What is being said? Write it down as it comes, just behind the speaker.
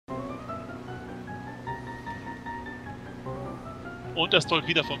Und das Dolch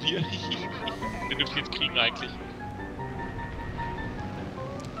wieder von mir. Den dürfte ich jetzt kriegen eigentlich.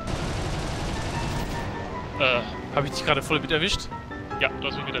 Hab ich dich gerade voll mit erwischt? Ja, du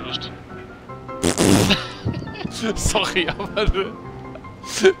hast mich mit erwischt. Sorry, aber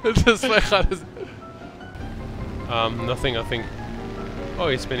das war gerade... Nothing, I think. Oh,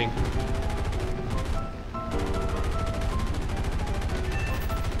 he's spinning.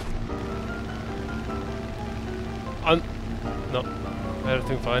 No,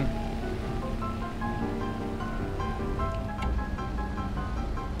 everything fine.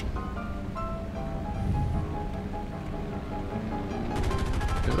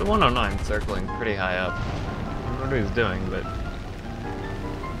 There's a 109 circling pretty high up. I don't know what he's doing, but...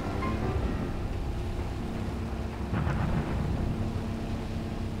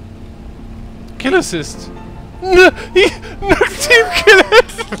 Kill assist! No, he team kill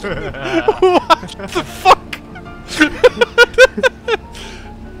it! What the fuck?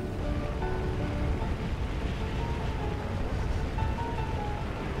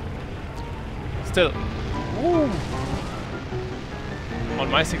 Still. Ooh. On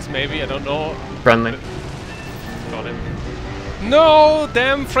my 6 maybe, I don't know. Friendly. Got him. No,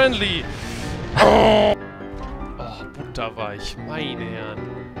 damn friendly! Oh, butterweich, meine Herren.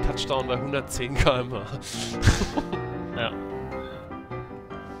 Touchdown bei 110 km/h. Ja.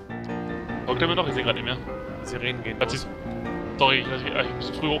 Hockt er mir noch? Ich sehe gerade nicht mehr. Sirenen gehen Hat los. Sorry, ich bin ein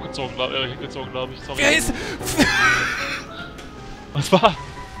bisschen früh hochgezogen, glaub ich. Sorry. Wer ist... Was war?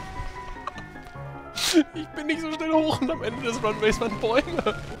 Ich bin nicht so schnell hoch und am Ende des Runways waren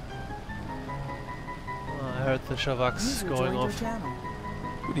Bäume. I heard the Shavaks going off.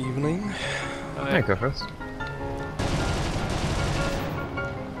 Good evening. Hey, go first.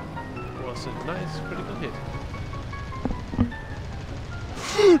 Was a nice critical hit.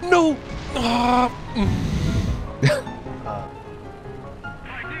 No! Ah.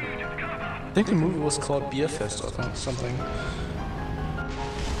 I think the movie was called Beer Fest or something.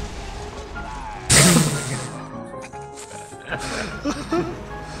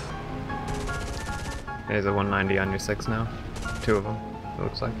 There's a 190 on your 6 now. 2 of them, it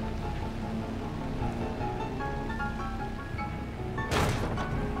looks like.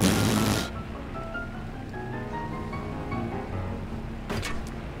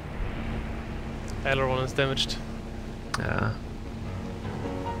 Aileron is damaged. Yeah.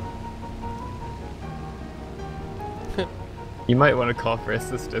 You might want to call for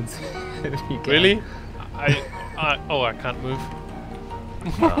assistance if you can. Really? Oh, I can't move.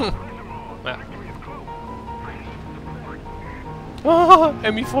 Yeah. Oh,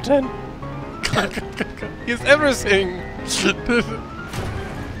 ME410! He has everything!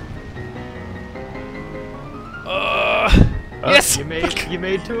 Yes! You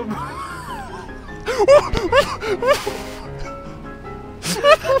made 2 of them.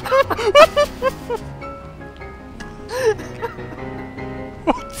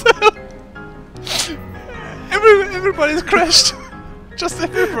 What the hell? Everybody's crashed! Just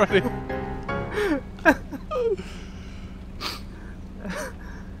everybody!